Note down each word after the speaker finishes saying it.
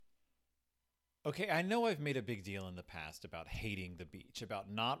Okay, I know I've made a big deal in the past about hating the beach,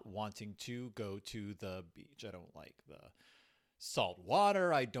 about not wanting to go to the beach. I don't like the salt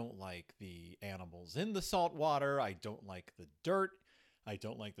water. I don't like the animals in the salt water. I don't like the dirt. I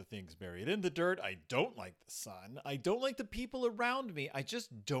don't like the things buried in the dirt. I don't like the sun. I don't like the people around me. I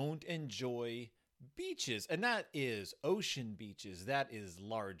just don't enjoy beaches. And that is ocean beaches. That is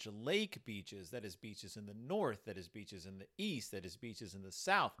large lake beaches. That is beaches in the north. That is beaches in the east. That is beaches in the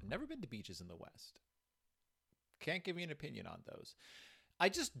south. I've never been to beaches in the west. Can't give you an opinion on those. I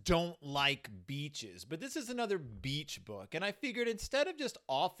just don't like beaches, but this is another beach book. And I figured instead of just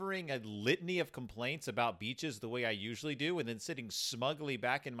offering a litany of complaints about beaches the way I usually do, and then sitting smugly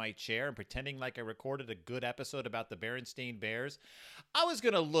back in my chair and pretending like I recorded a good episode about the Berenstain Bears, I was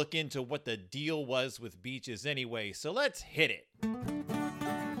going to look into what the deal was with beaches anyway. So let's hit it.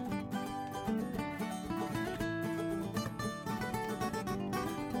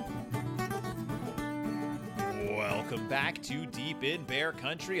 Welcome back to Deep in Bear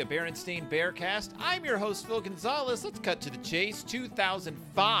Country, a Berenstain Bearcast. I'm your host, Phil Gonzalez. Let's cut to the chase.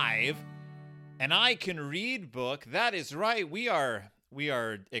 2005, an I Can Read book. That is right. We are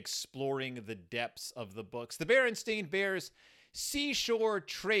exploring the depths of the books. The Berenstain Bears Seashore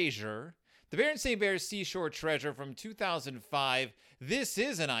Treasure. The Berenstain Bears Seashore Treasure from 2005. This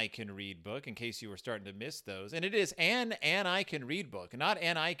is an I Can Read book, in case you were starting to miss those. And it is an I Can Read book. Not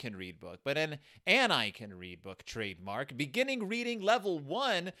an I Can Read book, but an I Can Read book trademark. Beginning reading level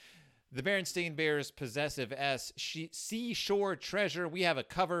 1, the Berenstain Bears Possessive S Seashore Treasure. We have a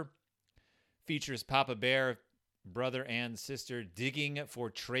cover. Features Papa Bear, brother and sister, digging for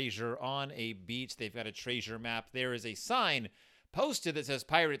treasure on a beach. They've got a treasure map. There is a sign posted that says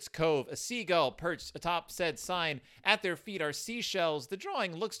Pirates Cove, a seagull perched atop said sign. At their feet are seashells. The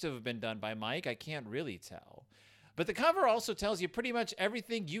drawing looks to have been done by Mike. I can't really tell. But the cover also tells you pretty much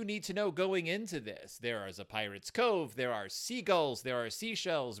everything you need to know going into this. There is a Pirates Cove, there are seagulls, there are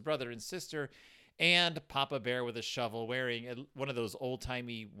seashells, brother and sister, and Papa Bear with a shovel wearing one of those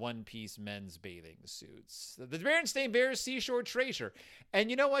old-timey one-piece men's bathing suits. The Berenstain Bears Seashore Treasure.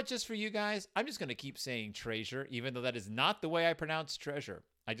 And you know what? Just for you guys, I'm just going to keep saying treasure, even though that is not the way I pronounce treasure.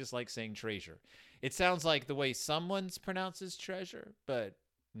 I just like saying treasure. It sounds like the way someone's pronounces treasure, but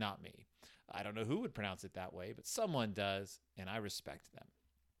not me. I don't know who would pronounce it that way, but someone does, and I respect them.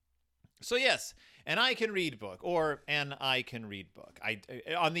 So yes, an I Can Read book, or an I Can Read book.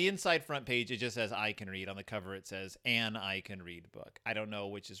 On the inside front page, it just says I Can Read. On the cover, it says an I Can Read book. I don't know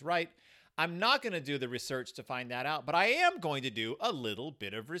which is right. I'm not going to do the research to find that out, but I am going to do a little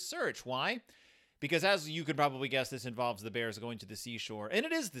bit of research. Why? Because as you can probably guess, this involves the bears going to the seashore, and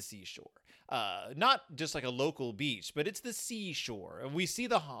it is the seashore. Not just like a local beach, but it's the seashore. And we see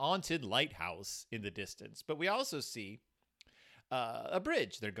the haunted lighthouse in the distance, but we also see a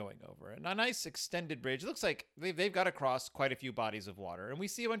bridge they're going over, and a nice extended bridge. It looks like they've got across quite a few bodies of water, and we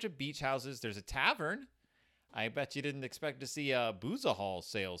see a bunch of beach houses. There's a tavern. I bet you didn't expect to see a Booze-a-Hall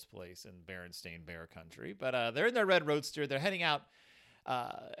sales place in Berenstain Bear Country, but they're in their red roadster. They're heading out,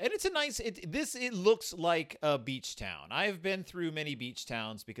 and it's a nice. It looks like a beach town. I've been through many beach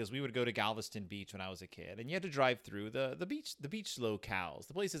towns because we would go to Galveston Beach when I was a kid, and you had to drive through the beach locales,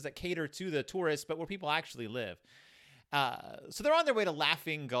 the places that cater to the tourists, but where people actually live. So they're on their way to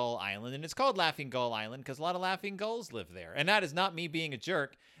Laughing Gull Island, and it's called Laughing Gull Island because a lot of laughing gulls live there. And that is not me being a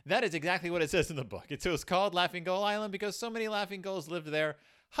jerk. That is exactly what it says in the book. It was called Laughing Gull Island because so many laughing gulls lived there.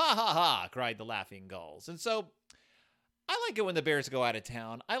 Ha ha ha, cried the laughing gulls. And so I like it when the bears go out of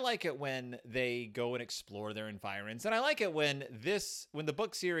town. I like it when they go and explore their environs. And I like it when the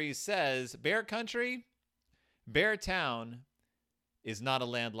book series says Bear Country, Bear Town is not a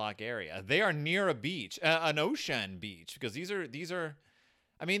landlocked area. They are near a beach, an ocean beach, because these are,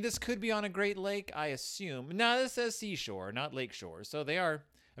 I mean, this could be on a Great Lake, I assume. No, this says seashore, not lake shore. So they are,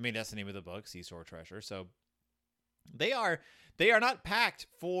 I mean, that's the name of the book, Seashore Treasure. So they are not packed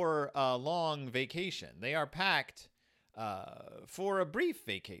for a long vacation. They are packed for a brief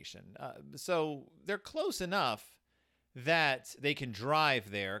vacation. So they're close enough that they can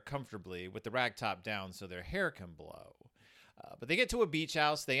drive there comfortably with the rag top down so their hair can blow. But they get to a beach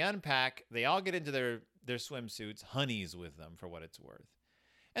house, they unpack, they all get into their swimsuits, honeys with them for what it's worth.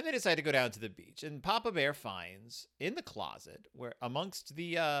 And they decide to go down to the beach. And Papa Bear finds in the closet, where amongst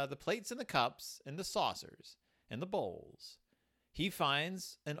the plates and the cups and the saucers and the bowls, he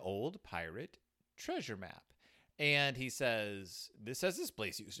finds an old pirate treasure map. And he says, this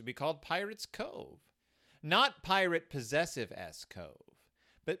place used to be called Pirates Cove. Not Pirate Possessive S Cove,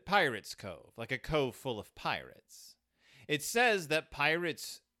 but Pirates Cove, like a cove full of pirates. It says that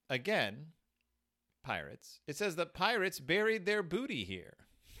pirates buried their booty here.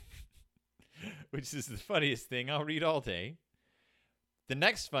 which is the funniest thing I'll read all day. The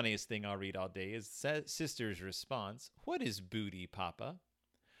next funniest thing I'll read all day is sister's response. What is booty, Papa?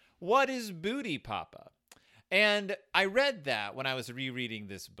 What is booty, Papa? And I read that when I was rereading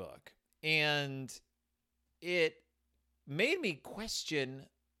this book, and it made me question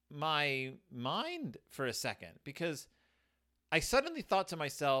my mind for a second, because I suddenly thought to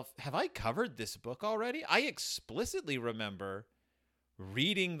myself, have I covered this book already? I explicitly remember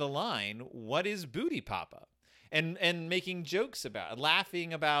reading the line, what is booty, Papa? And making jokes about,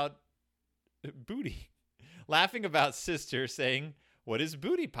 laughing about booty, laughing about sister saying, what is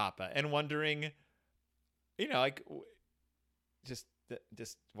booty, Papa? And wondering, like, just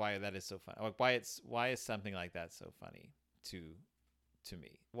why that is so funny. Like, why is something like that so funny to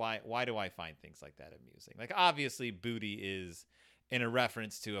me? Why do I find things like that amusing? Like, obviously booty is in a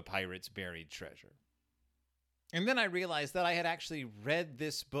reference to a pirate's buried treasure. And then I realized that I had actually read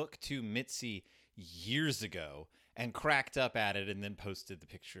this book to Mitzi years ago and cracked up at it, and then posted the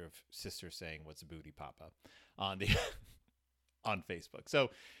picture of sister saying, what's a booty, Papa, on the on Facebook.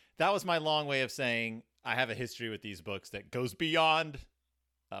 So that was my long way of saying I have a history with these books that goes beyond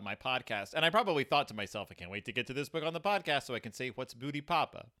my podcast. And I probably thought to myself, I can't wait to get to this book on the podcast so I can say, what's booty,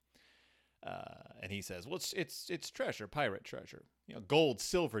 Papa? And he says, well, it's treasure, pirate treasure, gold,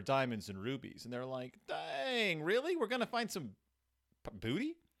 silver, diamonds, and rubies. And they're like, dang, really? We're going to find some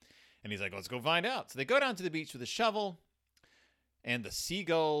booty? And he's like, let's go find out. So they go down to the beach with a shovel, and the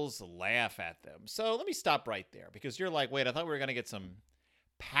seagulls laugh at them. So let me stop right there, because you're like, wait, I thought we were going to get some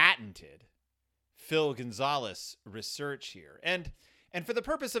patented Phil Gonzalez research here. And for the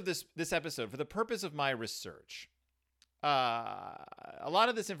purpose of this episode, for the purpose of my research, a lot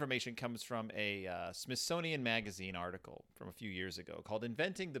of this information comes from a Smithsonian Magazine article from a few years ago called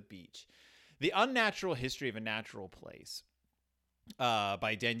Inventing the Beach, The Unnatural History of a Natural Place,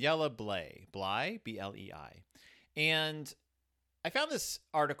 by Daniela Blei, B-L-E-I. And I found this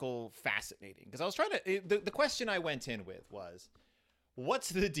article fascinating because I was trying to, the question I went in with was, what's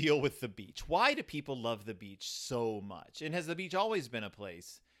the deal with the beach? Why do people love the beach so much? And has the beach always been a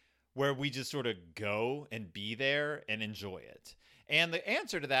place where we just sort of go and be there and enjoy it? And the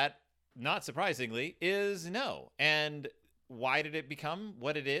answer to that, not surprisingly, is no. And why did it become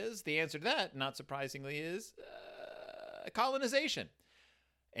what it is? The answer to that, not surprisingly, is colonization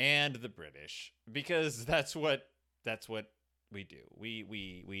and the British, because that's what we do.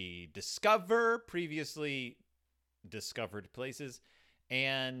 We discover previously discovered places,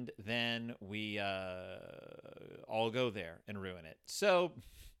 and then we all go there and ruin it. So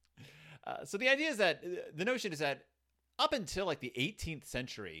the idea is that the notion is that up until like the 18th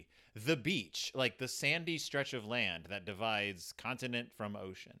century, the beach, like the sandy stretch of land that divides continent from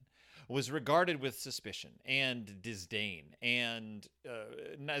ocean, was regarded with suspicion and disdain, and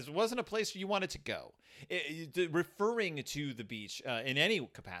wasn't a place you wanted to go. Referring to the beach in any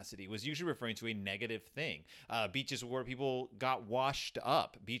capacity was usually referring to a negative thing. Beaches were where people got washed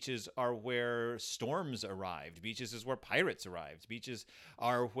up. Beaches are where storms arrived. Beaches is where pirates arrived. Beaches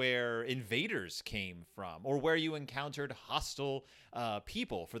are where invaders came from, or where you encountered hostile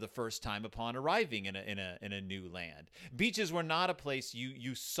people for the first time upon arriving in a new land. Beaches were not a place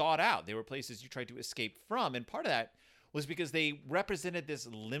you sought out. They were places you tried to escape from, and part of that was because they represented this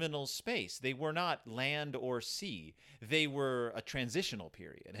liminal space. They were not land or sea. They were a transitional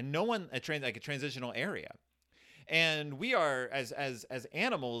period, and like a transitional area. And we are, as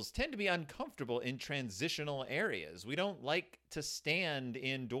animals, tend to be uncomfortable in transitional areas. We don't like to stand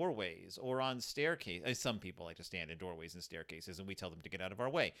in doorways or on staircases. Some people like to stand in doorways and staircases, and we tell them to get out of our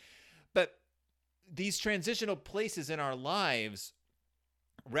way. But these transitional places in our lives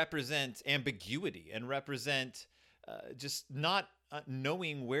represent ambiguity and represent just not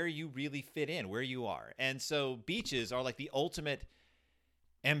knowing where you really fit in, where you are. And so beaches are like the ultimate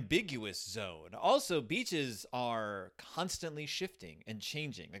ambiguous zone. Also, beaches are constantly shifting and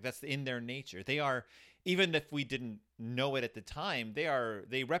changing. Like, that's in their nature. They are, even if we didn't know it at the time,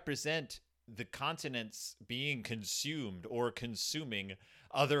 they represent the continents being consumed or consuming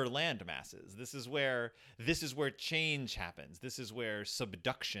other land masses. This is where change happens. This is where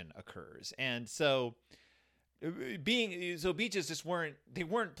subduction occurs. And so beaches just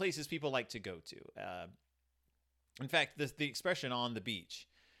weren't places people like to go to. In fact, the expression "on the beach"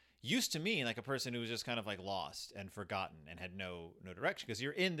 used to mean like a person who was just kind of like lost and forgotten and had no direction, because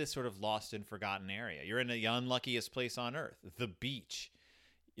you're in this sort of lost and forgotten area. You're in the unluckiest place on earth, the beach.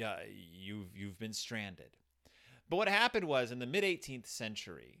 Yeah, you've been stranded. But what happened was, in the mid-18th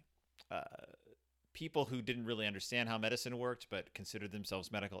century, people who didn't really understand how medicine worked but considered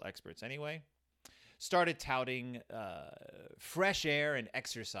themselves medical experts anyway, started touting fresh air and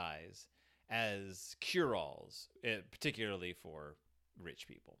exercise as cure-alls, particularly for rich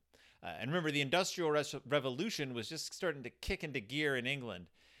people. And remember, the Industrial Revolution was just starting to kick into gear in England.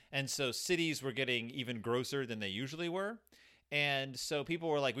 And so cities were getting even grosser than they usually were. And so people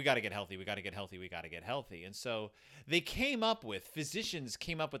were like, we got to get healthy. We got to get healthy. We got to get healthy. And so physicians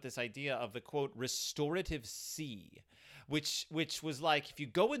came up with this idea of the, quote, restorative sea, which was like, if you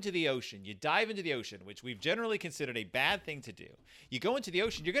go into the ocean, you dive into the ocean, which we've generally considered a bad thing to do. You go into the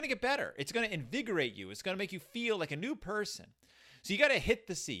ocean, you're going to get better. It's going to invigorate you. It's going to make you feel like a new person. So you got to hit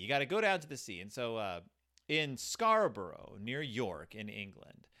the sea. You got to go down to the sea. And so in Scarborough, near York in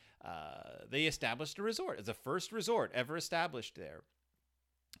England, they established a resort. It's the first resort ever established there.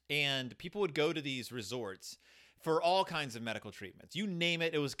 And people would go to these resorts for all kinds of medical treatments. You name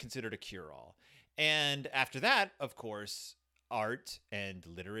it, it was considered a cure-all. And after that, of course, art and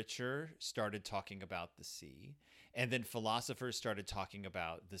literature started talking about the sea. And then philosophers started talking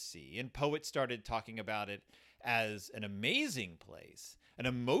about the sea. And poets started talking about it as an amazing place, an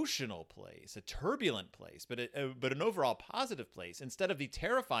emotional place, a turbulent place, but an overall positive place instead of the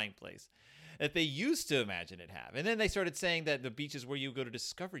terrifying place that they used to imagine it have. And then they started saying that the beach is where you go to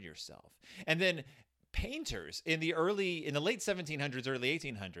discover yourself. And then painters in the late 1700s, early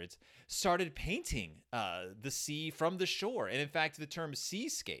 1800s started painting the sea from the shore. And in fact, the term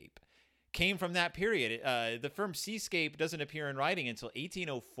seascape came from that period. The term seascape doesn't appear in writing until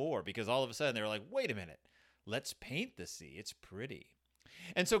 1804 because all of a sudden they were like, wait a minute, let's paint the sea. It's pretty.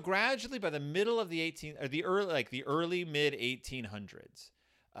 And so gradually, by the middle of the early mid 1800s,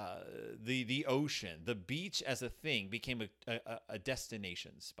 the ocean, the beach as a thing became a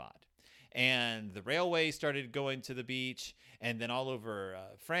destination spot. And the railway started going to the beach, and then all over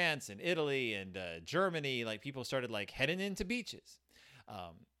France and Italy and Germany, like people started like heading into beaches.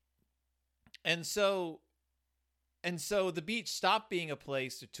 And so the beach stopped being a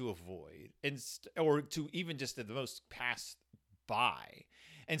place to avoid or to even just at the most pass by,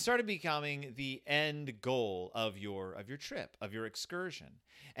 and started becoming the end goal of your trip, of your excursion.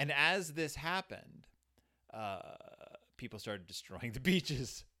 And as this happened, people started destroying the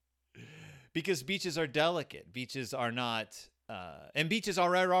beaches because beaches are delicate. Beaches are not, and beaches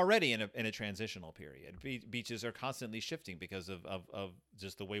are already in a transitional period. Beaches are constantly shifting because of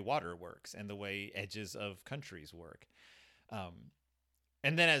just the way water works and the way edges of countries work.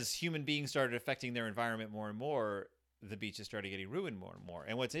 And then as human beings started affecting their environment more and more, the beaches started getting ruined more and more.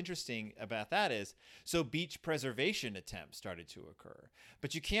 And what's interesting about that is, so beach preservation attempts started to occur.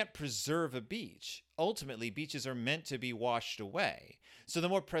 But you can't preserve a beach. Ultimately, beaches are meant to be washed away. So the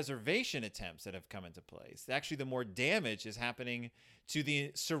more preservation attempts that have come into place, actually the more damage is happening to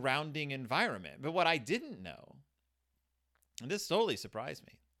the surrounding environment. But what I didn't know, and this totally surprised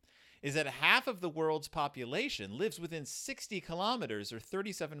me, is that half of the world's population lives within 60 kilometers or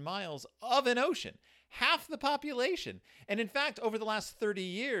 37 miles of an ocean. Half the population. And in fact, over the last 30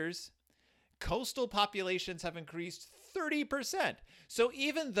 years, coastal populations have increased 30%. So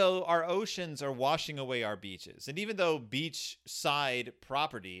even though our oceans are washing away our beaches, and even though beachside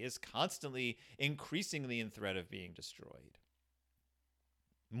property is constantly increasingly in threat of being destroyed,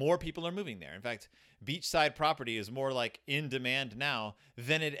 more people are moving there. In fact, beachside property is more like in demand now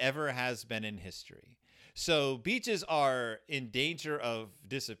than it ever has been in history. So beaches are in danger of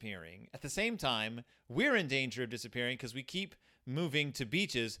disappearing. At the same time, we're in danger of disappearing because we keep moving to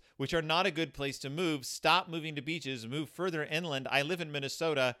beaches, which are not a good place to move. Stop moving to beaches, move further inland. I live in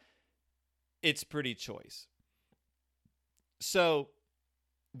Minnesota. It's pretty choice. So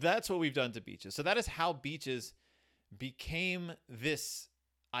that's what we've done to beaches. So that is how beaches became this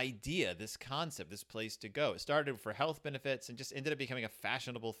idea, this concept, this place to go. It started for health benefits and just ended up becoming a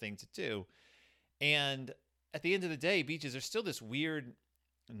fashionable thing to do. And at the end of the day, beaches are still this weird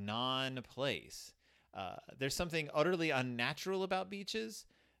non-place. There's something utterly unnatural about beaches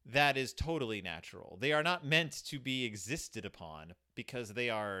that is totally natural. They are not meant to be existed upon because they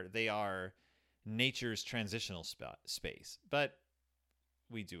are nature's transitional space. But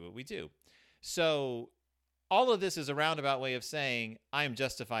we do what we do. So all of this is a roundabout way of saying I am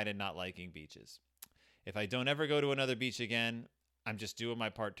justified in not liking beaches. If I don't ever go to another beach again, I'm just doing my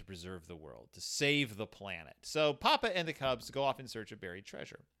part to preserve the world, to save the planet. So Papa and the Cubs go off in search of buried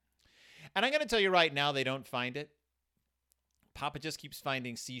treasure. And I'm going to tell you right now, they don't find it. Papa just keeps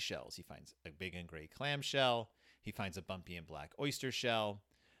finding seashells. He finds a big and gray clam shell. He finds a bumpy and black oyster shell.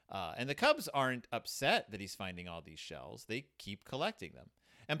 And the Cubs aren't upset that he's finding all these shells. They keep collecting them.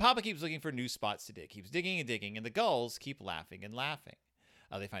 And Papa keeps looking for new spots to dig. Keeps digging and digging, and the gulls keep laughing and laughing.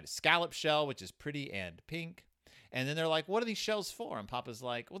 They find a scallop shell, which is pretty and pink. And then they're like, what are these shells for? And Papa's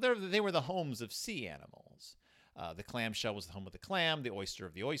like, well, they were the homes of sea animals. The clam shell was the home of the clam, the oyster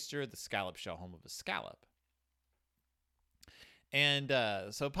of the oyster, the scallop shell home of a scallop. And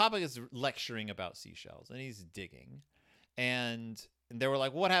so Papa is lecturing about seashells, and he's digging. And they were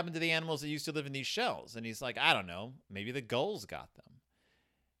like, what happened to the animals that used to live in these shells? And he's like, I don't know. Maybe the gulls got them.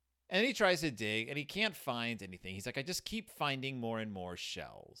 And he tries to dig, and he can't find anything. He's like, I just keep finding more and more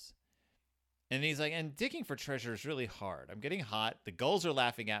shells. And he's like, and digging for treasure is really hard. I'm getting hot. The gulls are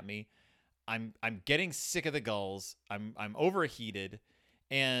laughing at me. I'm getting sick of the gulls. I'm overheated.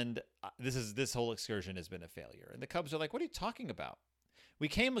 And this whole excursion has been a failure. And the Cubs are like, what are you talking about? We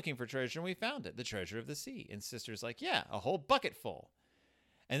came looking for treasure and we found it, the treasure of the sea. And Sister's like, yeah, a whole bucket full.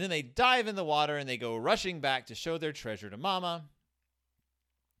 And then they dive in the water and they go rushing back to show their treasure to Mama.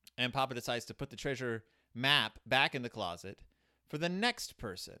 And Papa decides to put the treasure map back in the closet for the next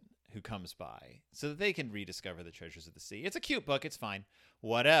person who comes by so that they can rediscover the treasures of the sea. It's a cute book. It's fine.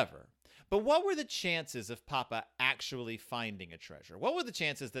 Whatever. But what were the chances of Papa actually finding a treasure? What were the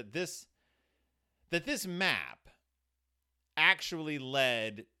chances that this map actually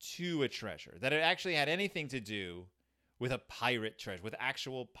led to a treasure, that it actually had anything to do with a pirate treasure, with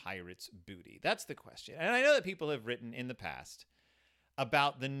actual pirates' booty? That's the question. And I know that people have written in the past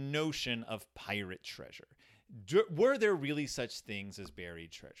about the notion of pirate treasure. Were there really such things as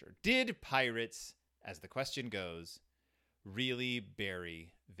buried treasure? Did pirates, as the question goes, really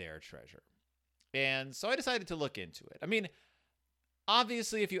bury their treasure? And so I decided to look into it. I mean,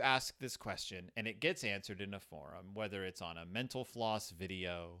 obviously, if you ask this question and it gets answered in a forum, whether it's on a Mental Floss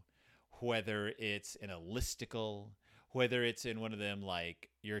video, whether it's in a listicle, whether it's in one of them like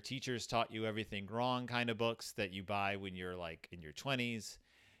your teachers taught you everything wrong kind of books that you buy when you're like in your 20s,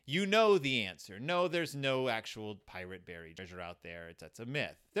 you know the answer. No, there's no actual pirate buried treasure out there. That's a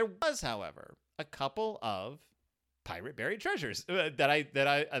myth. There was, however, a couple of pirate buried treasures that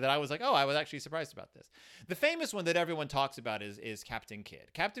I was like, oh, I was actually surprised about this. The famous one that everyone talks about is Captain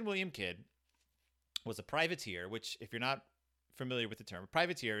Kidd. Captain William Kidd was a privateer, which, if you're not familiar with the term, a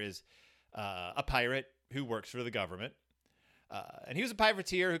privateer is a pirate who works for the government. And he was a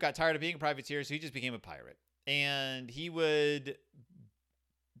privateer who got tired of being a privateer, so he just became a pirate. And he would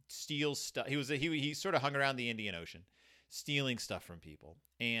steal stuff. He sort of hung around the Indian Ocean, stealing stuff from people.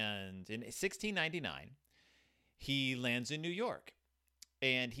 And in 1699, he lands in New York,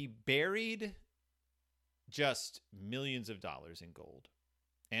 and he buried just millions of dollars in gold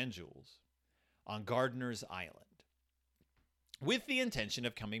and jewels on Gardiner's Island with the intention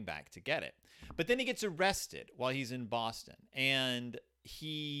of coming back to get it. But then he gets arrested while he's in Boston, and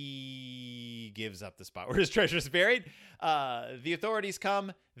he gives up the spot where his treasure is buried. The authorities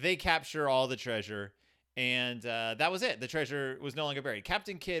come, they capture all the treasure, and that was it. The treasure was no longer buried.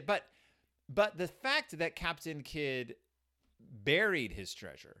 Captain Kidd, but the fact that Captain Kidd buried his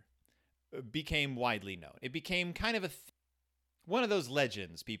treasure became widely known. It became kind of one of those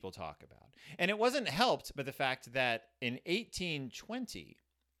legends people talk about. And it wasn't helped by the fact that in 1820,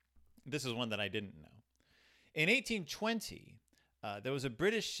 this is one that I didn't know. In 1820, there was a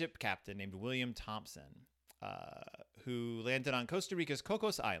British ship captain named William Thompson who landed on Costa Rica's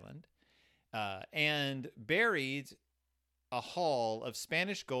Cocos Island and buried a haul of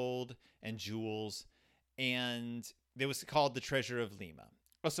Spanish gold and jewels, and it was called the Treasure of Lima.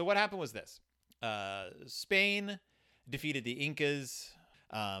 Oh, so what happened was this. Spain defeated the Incas.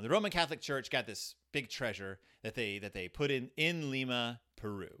 The Roman Catholic Church got this big treasure that they put in Lima,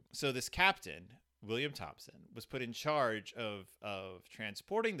 Peru. So this captain, William Thompson, was put in charge of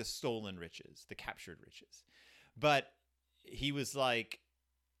transporting the stolen riches, the captured riches. But he was like,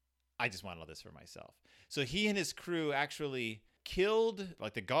 I just want all this for myself. So he and his crew actually killed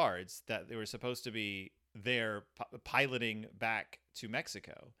like the guards that they were supposed to be there piloting back to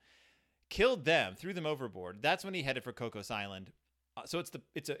Mexico. Killed them, threw them overboard. That's when he headed for Cocos Island. So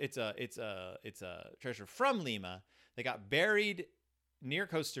it's a treasure from Lima. They got buried near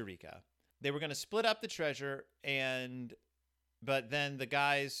Costa Rica. They were going to split up the treasure, but then the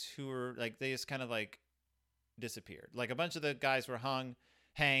guys who were like, they just kind of like disappeared. Like a bunch of the guys were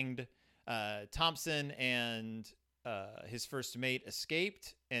hanged. Thompson and his first mate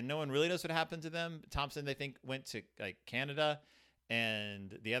escaped, and no one really knows what happened to them. Thompson, they think, went to like Canada,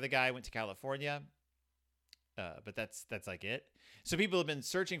 and the other guy went to California. But that's like it. So people have been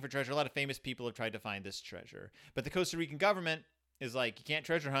searching for treasure. A lot of famous people have tried to find this treasure, but the Costa Rican government is like, you can't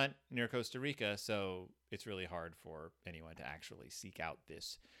treasure hunt near Costa Rica, so it's really hard for anyone to actually seek out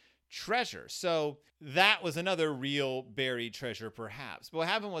this treasure. So that was another real buried treasure, perhaps. But what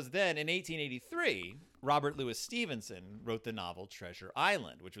happened was then in 1883, Robert Louis Stevenson wrote the novel Treasure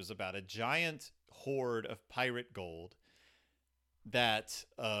Island, which was about a giant hoard of pirate gold that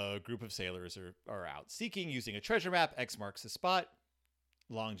a group of sailors are out seeking using a treasure map. X marks the spot.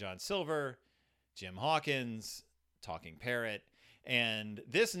 Long John Silver, Jim Hawkins, Talking Parrot. And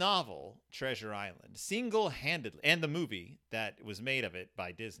this novel, Treasure Island, single-handedly, and the movie that was made of it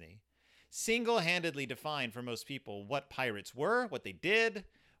by Disney, single-handedly defined for most people what pirates were, what they did,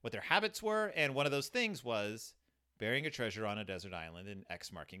 what their habits were, and one of those things was burying a treasure on a desert island and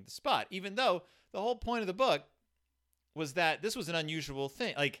X marking the spot, even though the whole point of the book was that this was an unusual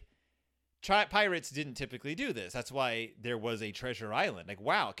thing. Like, pirates didn't typically do this. That's why there was a treasure island. Like,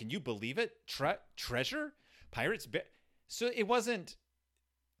 wow, can you believe it? Treasure? Pirates? So it wasn't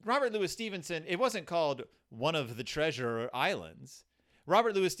Robert Louis Stevenson. It wasn't called One of the Treasure Islands.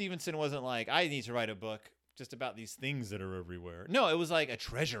 Robert Louis Stevenson wasn't like, I need to write a book just about these things that are everywhere. No, it was like a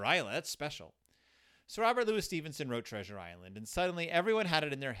treasure island. That's special. So Robert Louis Stevenson wrote Treasure Island, and suddenly everyone had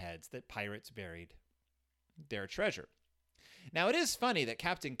it in their heads that pirates buried their treasure. Now, it is funny that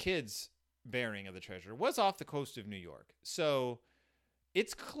Captain Kidd's burying of the treasure was off the coast of New York. So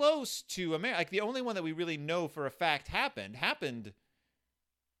it's close to America. Like, the only one that we really know for a fact happened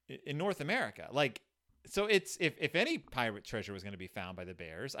in North America. Like, so it's if any pirate treasure was going to be found by the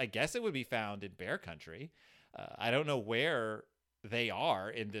bears, I guess it would be found in bear country. I don't know where they are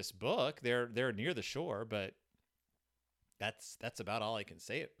in this book. They're near the shore, but that's about all I can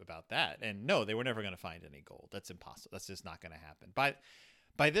say about that. And no, they were never going to find any gold. That's impossible. That's just not going to happen.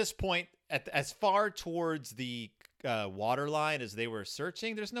 By this point, as far towards the waterline as they were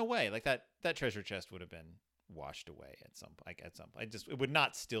searching, there's no way. Like, that treasure chest would have been washed away at some point. It would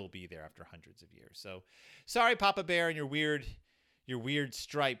not still be there after hundreds of years. So, sorry, Papa Bear, and your weird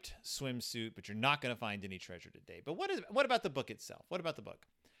striped swimsuit, but you're not going to find any treasure today. But what about the book itself? What about the book?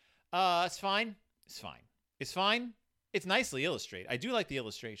 It's fine. It's fine. It's nicely illustrated. I do like the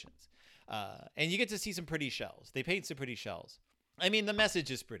illustrations. And you get to see some pretty shells. They paint some pretty shells. I mean, the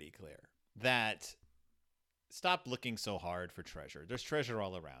message is pretty clear that stop looking so hard for treasure. There's treasure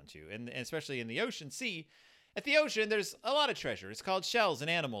all around you. And especially in the ocean. See, at the ocean, there's a lot of treasure. It's called shells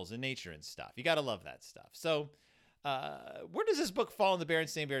and animals and nature and stuff. You got to love that stuff. So where does this book fall in the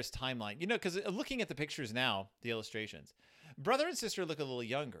Berenstain Bears timeline? You know, because looking at the pictures now, the illustrations, brother and sister look a little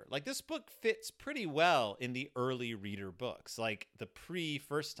younger. Like, this book fits pretty well in the early reader books, like the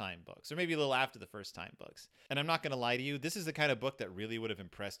pre-first time books, or maybe a little after the first time books. And I'm not going to lie to you, this is the kind of book that really would have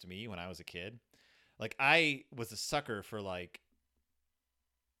impressed me when I was a kid. Like, I was a sucker for, like,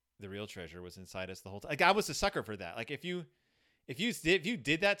 the real treasure was inside us the whole time. Like, I was a sucker for that. Like, if you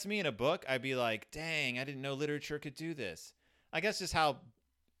did that to me in a book, I'd be like, dang, I didn't know literature could do this. I guess just how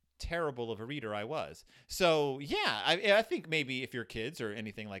terrible of a reader I was. So yeah, I think maybe if you're kids or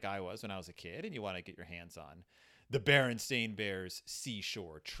anything like I was when I was a kid and you want to get your hands on the Berenstain Bears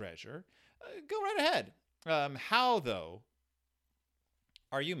Seashore Treasure, go right ahead. How, though,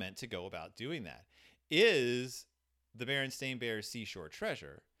 are you meant to go about doing that? Is the Berenstain Bears Seashore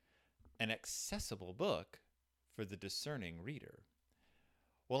Treasure an accessible book for the discerning reader?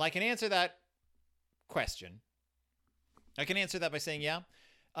 Well, I can answer that question. I can answer that by saying, yeah.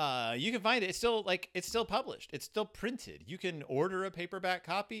 You can find it. It's still published. It's still printed. You can order a paperback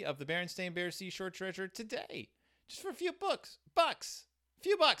copy of the Berenstain Bears Seashore Treasure today, just for a few bucks. A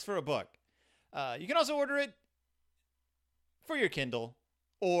few bucks for a book. You can also order it for your Kindle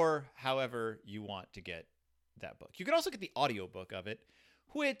or however you want to get that book. You can also get the audiobook of it,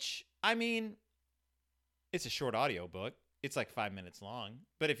 which, I mean, it's a short audiobook. It's like 5 minutes long.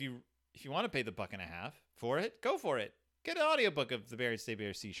 But if you want to pay the $1.50 for it, go for it. Get an audiobook of the Berenstain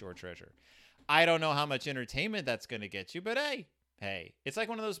Bears Seashore Treasure. I don't know how much entertainment that's going to get you, but hey, it's like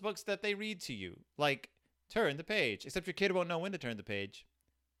one of those books that they read to you. Like, turn the page. Except your kid won't know when to turn the page,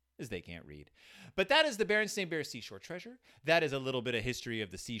 as they can't read. But that is the Berenstain Bears Seashore Treasure. That is a little bit of history of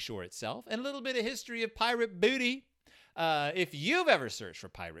the seashore itself, and a little bit of history of pirate booty. If you've ever searched for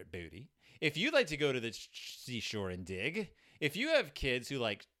pirate booty, if you'd like to go to the seashore and dig, if you have kids who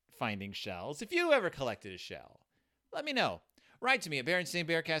like finding shells, if you ever collected a shell, let me know. Write to me at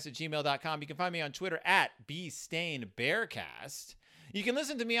BerenstainBearcast@gmail.com. You can find me on Twitter at BStainBearcast. You can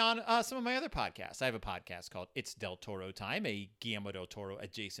listen to me on some of my other podcasts. I have a podcast called It's Del Toro Time, a Guillermo del Toro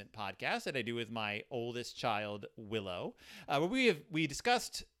adjacent podcast that I do with my oldest child, Willow, where we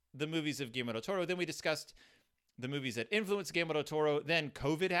discussed the movies of Guillermo del Toro. Then we discussed the movies that influenced Guillermo del Toro. Then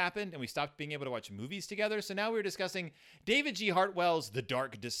COVID happened, and we stopped being able to watch movies together. So now we're discussing David G. Hartwell's The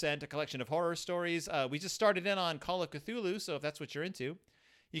Dark Descent, a collection of horror stories. We just started in on Call of Cthulhu, so if that's what you're into,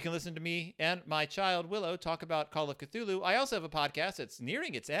 you can listen to me and my child, Willow, talk about Call of Cthulhu. I also have a podcast that's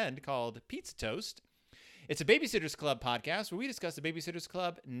nearing its end called Pizza Toast. It's a Babysitters Club podcast where we discuss the Babysitters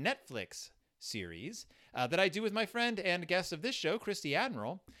Club Netflix series that I do with my friend and guest of this show, Christy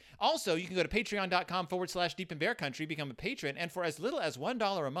Admiral. Also, you can go to patreon.com/Deep in Bear Country, become a patron, and for as little as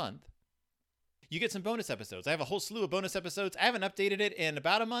 $1 a month, you get some bonus episodes. I have a whole slew of bonus episodes. I haven't updated it in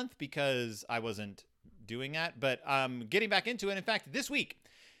about a month because I wasn't doing that, but I'm getting back into it. In fact, this week,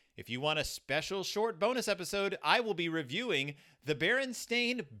 if you want a special short bonus episode, I will be reviewing the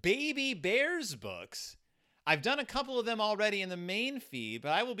Berenstain Baby Bears books. I've done a couple of them already in the main feed,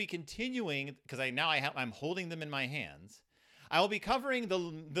 but I will be continuing because I'm holding them in my hands. I will be covering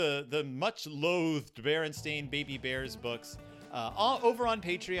the much loathed Berenstain Baby Bears books all over on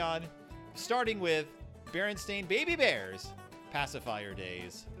Patreon, starting with Berenstain Baby Bears, Pacifier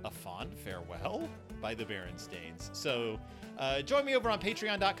Days, A Fond Farewell by the Berenstains. So join me over on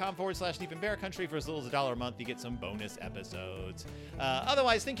patreon.com/Deep in Bear Country. For as little as $1 a month, you get some bonus episodes.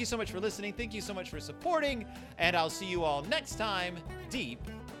 Otherwise, thank you so much for listening. Thank you so much for supporting. And I'll see you all next time, deep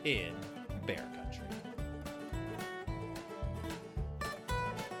in Bear Country.